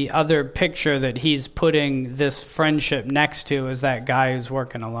 The other picture that he's putting this friendship next to is that guy who's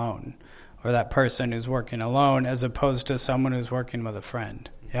working alone, or that person who's working alone, as opposed to someone who's working with a friend.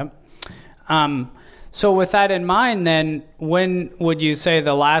 Yep. So with that in mind, then, when would you say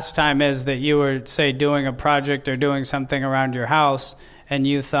the last time is that you were, say, doing a project or doing something around your house, and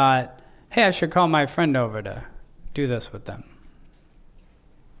you thought, hey, I should call my friend over to do this with them?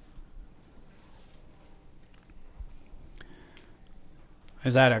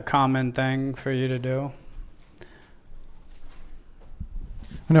 Is that a common thing for you to do?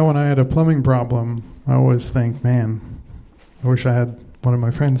 I know when I had a plumbing problem, I always think, man, I wish I had one of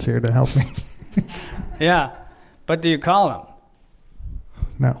my friends here to help me. Yeah. But do you call him?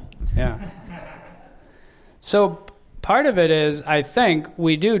 No. Yeah. So part of it is, I think,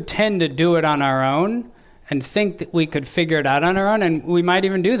 we do tend to do it on our own and think that we could figure it out on our own, and we might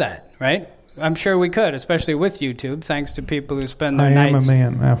even do that, right? I'm sure we could, especially with YouTube, thanks to people who spend their nights... I am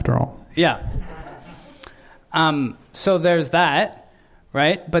a man, after all. Yeah. So there's that.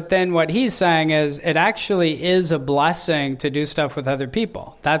 Right? But then what he's saying is it actually is a blessing to do stuff with other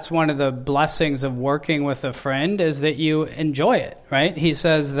people. That's one of the blessings of working with a friend, is that you enjoy it, right? He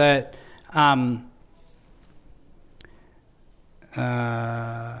says that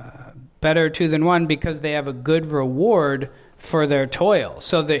better two than one because they have a good reward for their toil.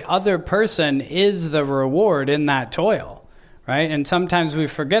 So the other person is the reward in that toil, right? And sometimes we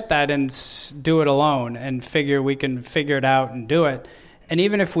forget that and do it alone and figure we can figure it out and do it. And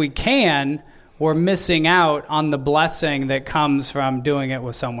even if we can, we're missing out on the blessing that comes from doing it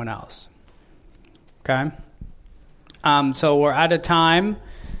with someone else. Okay? So we're out of time.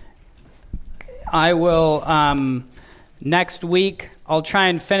 I will, next week, I'll try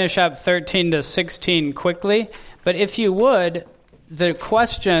and finish up 13 to 16 quickly. But if you would, the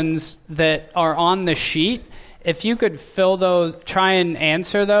questions that are on the sheet, if you could fill those, try and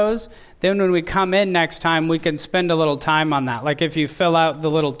answer those, then when we come in next time, we can spend a little time on that. Like if you fill out the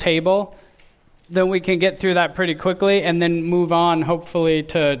little table, then we can get through that pretty quickly and then move on, hopefully,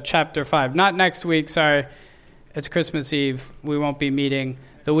 to chapter 5. Not next week, sorry. It's Christmas Eve. We won't be meeting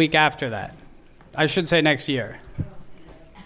the week after that. I should say next year.